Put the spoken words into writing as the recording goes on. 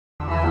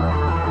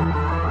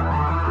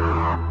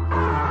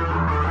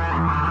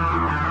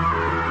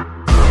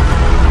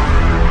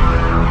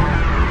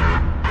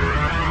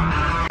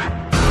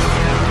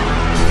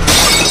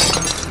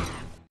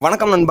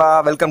வணக்கம் நண்பா,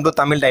 welcome to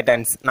Tamil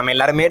Titans. நம்ம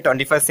எல்லாருமே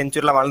 21st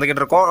செஞ்சுரியில்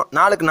வளர்ந்துக்கிட்டு இருக்கோம்.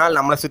 நாளுக்கு நாள்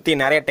நம்மளை சுற்றி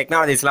நிறைய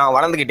டெக்னாலஜிஸ்லாம்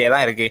வளர்ந்துக்கிட்டே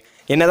தான் இருக்குது.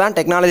 என்னதான்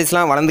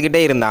டெக்னாலஜிஸ்லாம்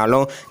வளர்ந்துக்கிட்டே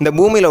இருந்தாலும் இந்த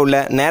பூமியில்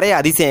உள்ள நிறைய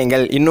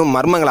அதிசயங்கள் இன்னும்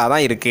மர்மங்களாக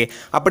தான் இருக்குது.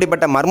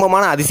 அப்படிப்பட்ட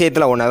மர்மமான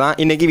அதிசயத்தில் ஒன்று தான்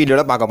இன்றைக்கி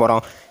வீடியோவில் பார்க்க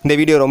போகிறோம். இந்த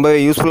வீடியோ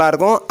ரொம்பவே யூஸ்ஃபுல்லாக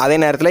இருக்கும், அதே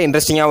நேரத்தில்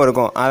இன்ட்ரெஸ்டிங்காகவும்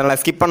இருக்கும்.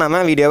 அதனால் ஸ்கிப்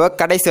பண்ணாமல் வீடியோவை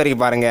கடைசி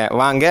வரைக்கும் பாருங்கள்.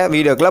 வாங்க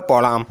வீடியோக்குள்ளே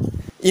போகலாம்.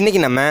 இன்றைக்கி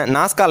நம்ம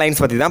நாஸ்கா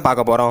லைன்ஸ் பற்றி தான்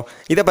பார்க்க போகிறோம்.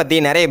 இதை பற்றி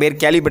நிறைய பேர்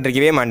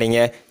கேள்விப்பட்டிருக்கவே மாட்டீங்க.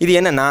 இது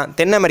என்னென்னா,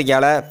 தென்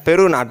அமெரிக்காவில்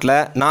பெரு நாட்டில்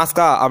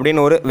நாஸ்கா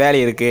அப்படின்னு ஒரு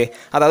வேலை இருக்குது.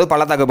 அதாவது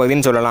பள்ளத்தாக்கு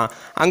பகுதின்னு சொல்லலாம்.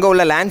 அங்கே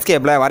உள்ள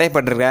லேண்ட்ஸ்கேப்பில்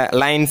வரையப்பட்டிருக்க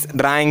லைன்ஸ்,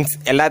 டிராயிங்ஸ்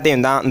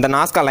எல்லாத்தையும் தான் இந்த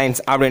நாஸ்கா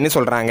லைன்ஸ் அப்படின்னு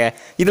சொல்கிறாங்க.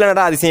 இதில்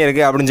என்னடா அதிசயம்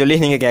இருக்குது அப்படின்னு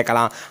சொல்லி நீங்கள்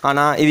கேட்கலாம்.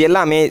 ஆனால் இது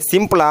எல்லாமே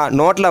சிம்பிளாக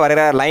நோட்டில்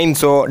வரைகிற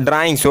லைன்ஸோ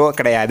டிராயிங்ஸோ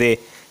கிடையாது.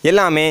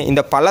 எல்லாமே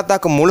இந்த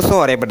பள்ளத்தாக்கு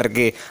முழுசும்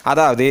வரையப்பட்டிருக்கு.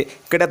 அதாவது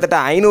கிட்டத்தட்ட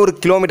 500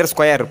 கிலோமீட்டர்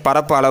ஸ்கொயர்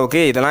பரப்பு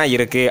அளவுக்கு இதெல்லாம்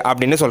இருக்குது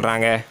அப்படின்னு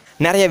சொல்கிறாங்க.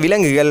 நிறைய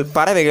விலங்குகள்,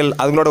 பறவைகள்,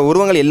 அதுங்களோட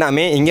உருவங்கள்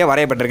எல்லாமே இங்கே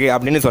வரையப்பட்டிருக்கு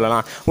அப்படின்னு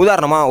சொல்லலாம்.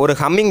 உதாரணமாக ஒரு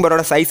ஹம்மிங்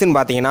பேர்டோட சைஸுன்னு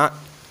பார்த்தீங்கன்னா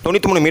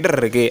 93 மீட்டர்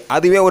இருக்குது.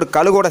 அதுவே ஒரு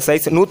கழுகோட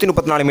சைஸ்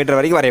 134 மீட்டர்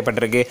வரைக்கும்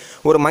வரையப்பட்டிருக்கு.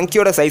 ஒரு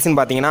மங்கியோட சைஸ்ன்னு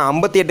பார்த்தீங்கன்னா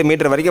 58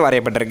 மீட்டர் வரைக்கும்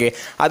வரையப்பட்டிருக்கு.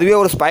 அதுவே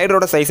ஒரு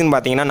ஸ்பைடரோட சைஸ்ன்னு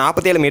பார்த்தீங்கன்னா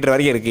 47 மீட்டர்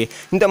வரைக்கும் இருக்குது.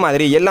 இந்த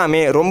மாதிரி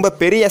எல்லாமே ரொம்ப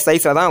பெரிய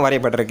சைஸில் தான்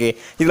வரையப்பட்டிருக்கு.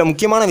 இதில்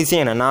முக்கியமான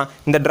விஷயம் என்னென்னா,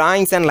 இந்த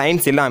டிராயிங்ஸ் அண்ட்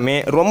லைன்ஸ் எல்லாமே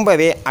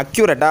ரொம்பவே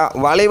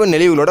அக்யூரேட்டாக வளைவு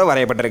நெளிவுகளோடு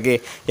வரையப்பட்டிருக்கு.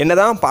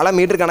 என்னதான் பல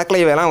மீட்டர்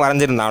கணக்கில் இவையெல்லாம்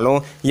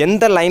வரைஞ்சிருந்தாலும்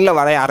எந்த லைனில்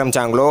வரைய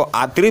ஆரம்பித்தாங்களோ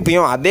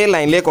திருப்பியும் அதே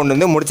லைன்லேயே கொண்டு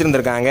வந்து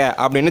முடிச்சிருந்துருக்காங்க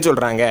அப்படின்னு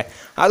சொல்கிறாங்க.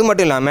 அது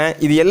மட்டும் இல்லாமல்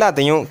இது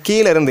எல்லாத்தையும்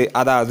கீழேருந்து,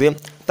 அதாவது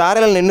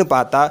தரையில் நின்று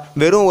பார்த்தா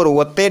வெறும் ஒரு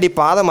ஒத்தேடி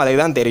பாதை மாதிரி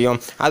தான் தெரியும்.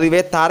 அதுவே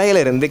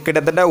தரையிலிருந்து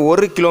கிட்டத்தட்ட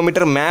 1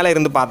 கிலோமீட்டர் மேலே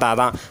இருந்து பார்த்தா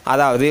தான்,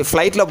 அதாவது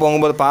ஃப்ளைட்டில்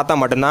போகும்போது பார்த்தா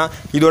மட்டும்தான்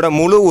இதோட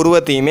முழு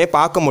உருவத்தையுமே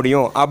பார்க்க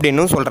முடியும்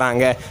அப்படின்னு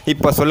சொல்கிறாங்க.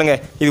 இப்போ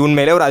சொல்லுங்கள், இது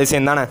உண்மையிலே ஒரு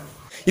அதிசயம் தானே?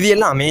 இது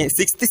எல்லாமே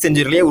 6th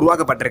செஞ்சுரியிலே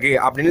உருவாக்கப்பட்டிருக்கு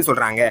அப்படின்னு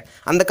சொல்கிறாங்க.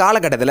 அந்த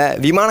காலகட்டத்தில்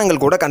விமானங்கள்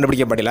கூட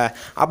கண்டுபிடிக்கப்படல.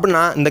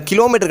 அப்படின்னா இந்த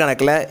கிலோமீட்டர்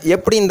கணக்கில்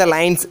எப்படி இந்த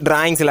லைன்ஸ்,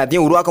 டிராயிங்ஸ்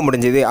எல்லாத்தையும் உருவாக்க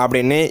முடிஞ்சுது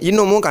அப்படின்னு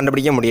இன்னமும்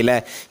கண்டுபிடிக்க முடியல.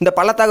 இந்த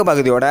பள்ளத்தாக்கு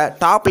பகுதியோட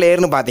டாப்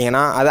லேயர்னு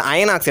பார்த்தீங்கன்னா அது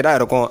அயன் ஆக்சைடாக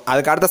இருக்கும்.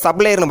 அதுக்கு அடுத்த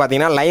சப் லேயர்னு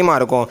பார்த்தீங்கன்னா லைமாக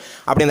இருக்கும்.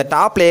 அப்படி இந்த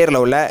டாப் லேயரில்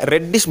உள்ள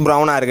ரெட்டிஷ்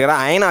ப்ரௌனாக இருக்கிற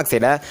அயன்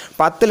ஆக்சைடை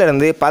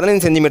 10லேருந்து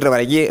 15 சென்டிமீட்டர்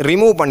வரைக்கும்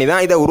ரிமூவ் பண்ணி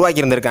தான் இதை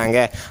உருவாக்கி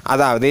இருந்திருக்காங்க.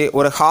 அதாவது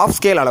ஒரு ஹாஃப்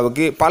ஸ்கேல்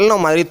அளவுக்கு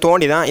பள்ளம் மாதிரி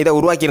தோண்டி தான் இதை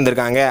உருவாக்கி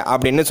இருந்திருக்காங்க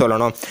அப்படின்னு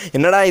சொல்லணும்.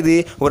 என்னடா இது,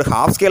 ஒரு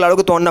ஹாஃப் ஸ்கேல்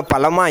அளவுக்கு தோண்டின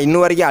பள்ளமா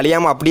இன்னும் வரைக்கும்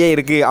அழியாமல் அப்படியே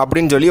இருக்குது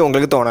அப்படின்னு சொல்லி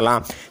உங்களுக்கு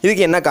தோணலாம்.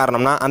 இதுக்கு என்ன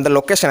காரணம்னா அந்த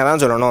லொக்கேஷனை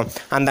தான் சொல்லணும்.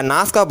 அந்த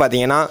நாஸ்கா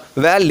பார்த்தீங்கன்னா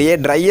வேர்ல்ட்லேயே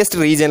ட்ரையஸ்ட்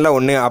ரீஜனில்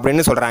ஒன்று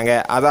அப்படின்னு சொல்கிறாங்க.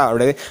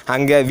 அதாவது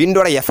அங்கே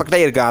விண்டோட எஃபெக்டே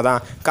இருக்காதான்,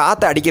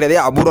 காற்று அடிக்கிறதே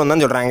அபூர்வம்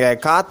தான் சொல்கிறாங்க.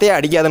 காற்றே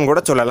அடிக்காதுன்னு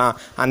கூட சொல்லலாம்.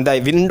 அந்த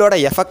விண்டோட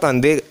எஃபெக்ட்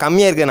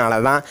கம்மியாக இருக்கிறதுனால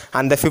தான்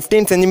அந்த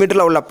 15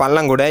 சென்டிமீட்டரில் உள்ள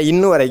பள்ளம் கூட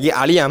இன்னும் வரைக்கும்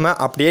அழியாமல்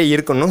அப்படியே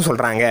இருக்குன்னு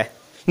சொல்கிறாங்க.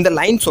 இந்த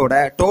லைன்ஸோட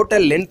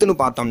டோட்டல் லென்த்துன்னு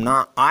பார்த்தோம்னா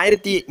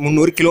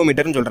 1300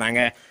 கிலோமீட்டர்னு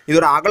சொல்கிறாங்க.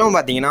 இதோட அகலம்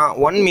பார்த்தீங்கன்னா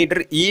 1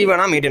 மீட்டர்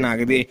ஈவனாக மெயின்டைன்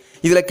ஆகுது.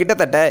 இதில்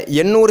கிட்டத்தட்ட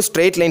 800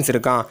 ஸ்ட்ரெயிட் லைன்ஸ்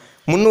இருக்கான்.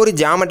 300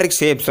 ஜியாமெட்ரிக்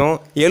ஷேப்ஸும்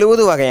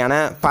 70 வகையான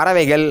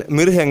பறவைகள்,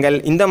 மிருகங்கள்,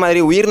 இந்த மாதிரி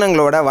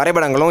உயிரினங்களோட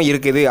வரைபடங்களும்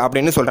இருக்குது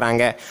அப்படின்னு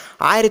சொல்கிறாங்க.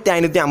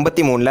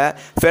 1553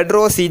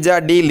 ஃபெட்ரோ சீஜா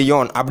டி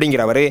லியோன்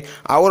அப்படிங்கிறவர்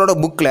அவரோட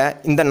புக்கில்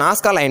இந்த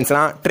நாஸ்கா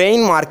லைன்ஸ்லாம்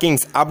ட்ரெயின்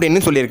மார்க்கிங்ஸ்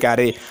அப்படின்னு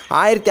சொல்லியிருக்காரு.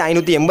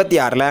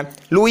 1586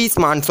 லூயிஸ்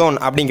மான்சோன்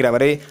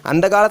அப்படிங்கிறவர்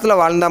அந்த காலத்தில்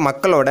வாழ்ந்த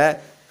மக்களோட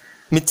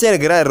மிச்சம்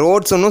இருக்கிற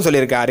ரோட்ஸ்ன்னு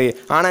சொல்லியிருக்காரு.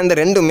 ஆனால் இந்த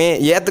ரெண்டுமே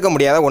ஏற்றுக்க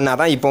முடியாத ஒன்றா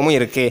தான் இப்போவும்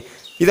இருக்குது.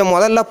 இதை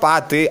முதல்ல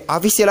பார்த்து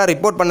அஃபிஷியலாக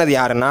ரிப்போர்ட் பண்ணது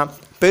யாருன்னா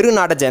பெரு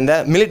நாட்டை சேர்ந்த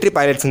மிலிட்ரி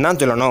பைலட்ஸ்ன்னு தான்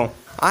சொல்லணும்.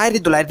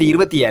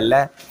 1927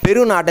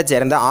 பெரு நாட்டை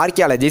சேர்ந்த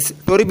ஆர்கியாலஜிஸ்ட்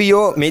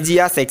டொரிபியோ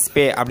மெஜியா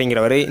செக்ஸ்பே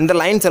அப்படிங்கிறவர் இந்த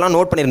லைன்ஸ் எல்லாம்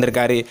நோட்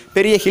பண்ணியிருந்திருக்காரு.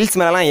 பெரிய ஹில்ஸ்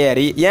மேலாம்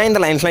ஏறி ஏன் இந்த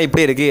லைன்ஸ்லாம்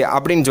இப்படி இருக்குது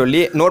அப்படின்னு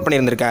சொல்லி நோட்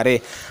பண்ணியிருந்திருக்காரு.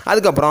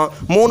 அதுக்கப்புறம்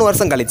 3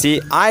 வருஷம் கழித்து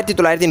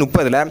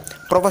 1930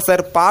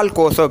 ப்ரொஃபஸர் பால்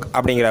கோசோக்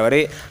அப்படிங்கிறவர்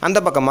அந்த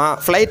பக்கமாக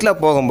ஃப்ளைட்டில்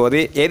போகும்போது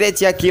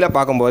எதேச்சியாக கீழே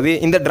பார்க்கும்போது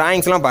இந்த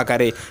டிராயிங்ஸ்லாம்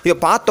பார்க்காரு. இதை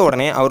பார்த்த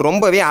உடனே அவர்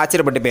ரொம்பவே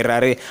ஆச்சரியப்பட்டு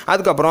போயிடுறாரு.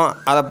 அதுக்கப்புறம்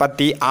அதை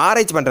பற்றி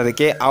ஆராய்ச்சி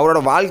பண்ணுறதுக்கே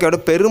அவரோட வாழ்க்கையோட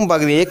பெரும்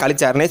பகுதியை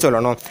கழிச்சாருன்னே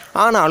சொல்லணும்.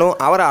 ஆனாலும்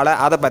அவரால்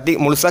அதை பற்றி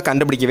முழுசாக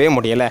கண்டுபிடிக்கவே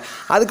முடியலை.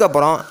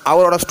 அதுக்கப்புறம்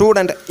அவரோட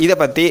ஸ்டூடெண்ட் இதை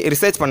பற்றி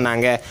ரிசர்ச்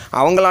பண்ணாங்க.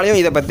 அவங்களாலையும்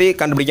இதை பற்றி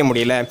கண்டுபிடிக்க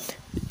முடியல.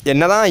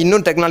 என்னதான்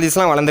இன்னும்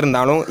டெக்னாலஜிஸ்லாம்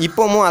வளர்ந்துருந்தாலும்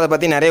இப்போவும் அதை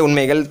பற்றி நிறைய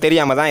உண்மைகள்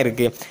தெரியாமல் தான்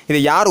இருக்குது. இதை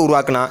யார்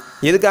உருவாக்குனா,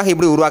 எதுக்காக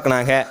இப்படி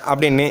உருவாக்குனாங்க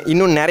அப்படின்னு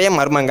இன்னும் நிறைய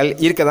மர்மங்கள்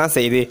இருக்க தான்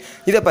செய்யுது.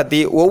 இதை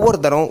பற்றி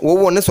ஒவ்வொருத்தரும்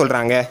ஒவ்வொன்று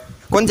சொல்கிறாங்க.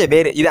 கொஞ்சம்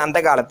பேர் இது அந்த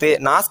காலத்து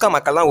நாஸ்கா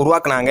மக்கள் தான்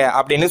உருவாக்குனாங்க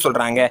அப்படின்னு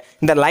சொல்கிறாங்க.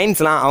 இந்த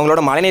லைன்ஸ்லாம்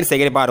அவங்களோட மழைநீர்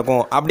சேகரிப்பாக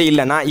இருக்கும், அப்படி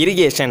இல்லைன்னா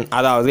இரிகேஷன்,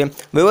 அதாவது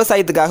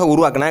விவசாயத்துக்காக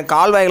உருவாக்கின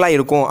கால்வாய்களாக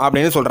இருக்கும்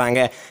அப்படின்னு சொல்கிறாங்க.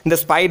 இந்த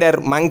ஸ்பைடர்,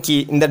 மங்கி,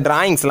 இந்த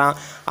டிராயிங்ஸ்லாம்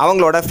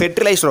அவங்களோட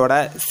ஃபெர்டிலைசரோட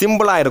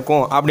சிம்பிளாக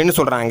இருக்கும் அப்படின்னு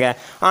சொல்கிறாங்க.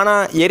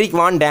 ஆனால் எரிக்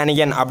வான்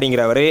டேனியன்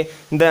அப்படிங்கிறவர்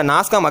இந்த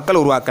நாஸ்கா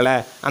மக்கள் உருவாக்கலை,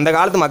 அந்த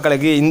காலத்து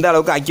மக்களுக்கு இந்த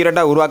அளவுக்கு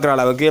அக்யூரேட்டாக உருவாக்குற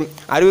அளவுக்கு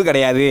அறிவு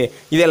கிடையாது,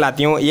 இது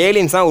எல்லாத்தையும்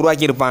ஏலியன்ஸ் தான்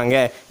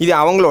உருவாக்கியிருப்பாங்க, இது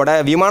அவங்களோட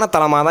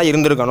விமானத்தளமாக தான்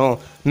இருந்திருக்கணும்,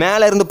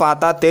 மேலே இருந்து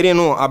பார்த்தா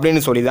தெரியணும்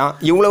அப்படின்னு சொல்லி தான்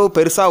இவ்வளவு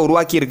பெருசாக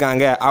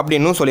உருவாக்கியிருக்காங்க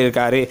அப்படின்னு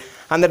சொல்லியிருக்காரு.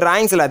 அந்த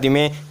டிராயிங்ஸ்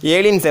எல்லாத்தையுமே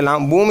ஏலியன்ஸ்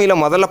எல்லாம்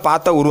பூமியில் முதல்ல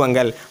பார்த்த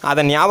உருவங்கள்,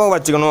 அதை ஞாபகம்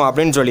வச்சுக்கணும்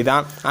அப்படின்னு சொல்லி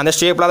தான் அந்த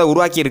ஷேப்பில் அதை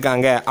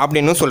உருவாக்கியிருக்காங்க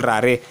அப்படின்னு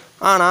சொல்கிறாரு.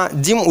 ஆனால்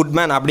ஜிம்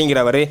உட்மேன்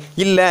அப்படிங்கிறவர்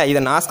இல்லை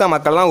இதை நாஸ்கா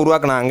மக்கள் தான்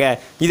உருவாக்குனாங்க,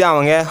 இதை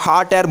அவங்க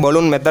ஹாட் ஏர்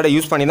பலூன் மெத்தடை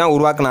யூஸ் பண்ணி தான்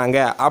உருவாக்குனாங்க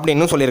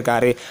அப்படின்னு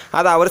சொல்லியிருக்காரு.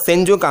 அதை அவர்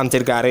செஞ்சும்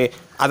காமிச்சிருக்காரு.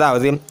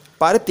 அதாவது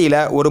பருத்தியில்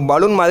ஒரு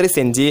பலூன் மாதிரி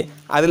செஞ்சு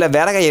அதில்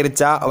விறகை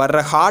எரிச்சா வர்ற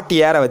ஹாட்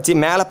ஏரை வச்சு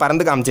மேலே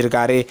பறந்து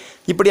காமிச்சிருக்காரு.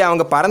 இப்படி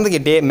அவங்க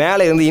பறந்துக்கிட்டே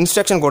மேலே இருந்து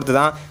இன்ஸ்ட்ரக்ஷன் கொடுத்து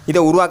தான்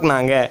இதை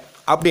உருவாக்குனாங்க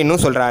அப்படின்னு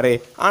சொல்கிறாரு.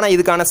 ஆனால்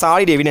இதுக்கான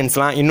சாலிட்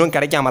எவிடன்ஸ்லாம் இன்னும்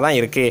கிடைக்காம தான்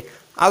இருக்குது.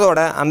 அதோட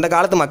அந்த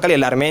காலத்து மக்கள்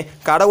எல்லாருமே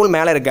கடவுள்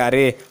மேலே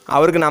இருக்காரு,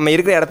 அவருக்கு நம்ம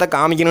இருக்கிற இடத்த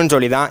காமிக்கணும்னு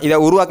சொல்லி தான் இதை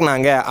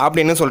உருவாக்குனாங்க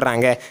அப்படின்னு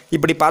சொல்கிறாங்க.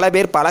 இப்படி பல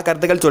பேர் பல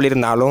கருத்துக்கள்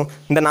சொல்லியிருந்தாலும்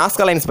இந்த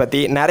நாஸ்கா லைன்ஸ்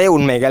பற்றி நிறைய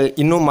உண்மைகள்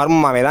இன்னும்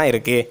மர்மமாகவே தான்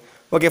இருக்குது.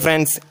 ஓகே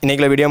ஃப்ரெண்ட்ஸ்,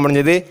 இன்றைக்கி வீடியோ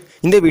முடிஞ்சது.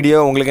 இந்த வீடியோ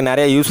உங்களுக்கு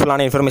நிறைய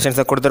யூஸ்ஃபுல்லான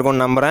இன்ஃபர்மேஷன்ஸை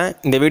கொடுத்துருக்கோன்னு நம்புகிறேன்.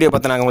 இந்த வீடியோ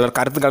பற்றி நாங்கள் உங்களோட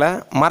கருத்துக்களை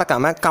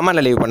மறக்காமல்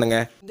கமெண்ட்டில் லீவ்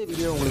பண்ணுங்கள். இந்த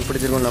வீடியோ உங்களுக்கு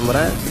பிடிச்சிருக்குன்னு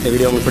நம்புகிறேன். இந்த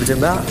வீடியோ உங்களுக்கு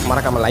பிடிச்சிருந்தா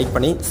மறக்காமல் லைக்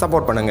பண்ணி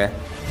சப்போர்ட் பண்ணுங்கள்.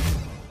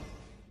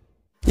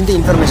 இந்த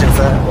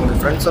இன்ஃபர்மேஷன்ஸை உங்கள்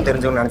ஃப்ரெண்ட்ஸும்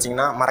தெரிஞ்சுக்கணும்னு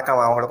நினச்சிங்கன்னா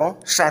மறக்காமல் அவங்களுக்கும்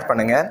ஷேர்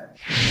பண்ணுங்கள்.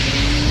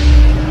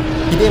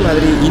 இதே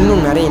மாதிரி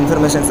இன்னும் நிறைய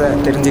இன்ஃபர்மேஷன்ஸை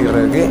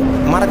தெரிஞ்சுக்கிறதுக்கு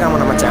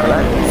மறக்காமல் நம்ம சேனலை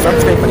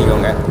சப்ஸ்கிரைப்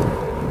பண்ணிக்கோங்க.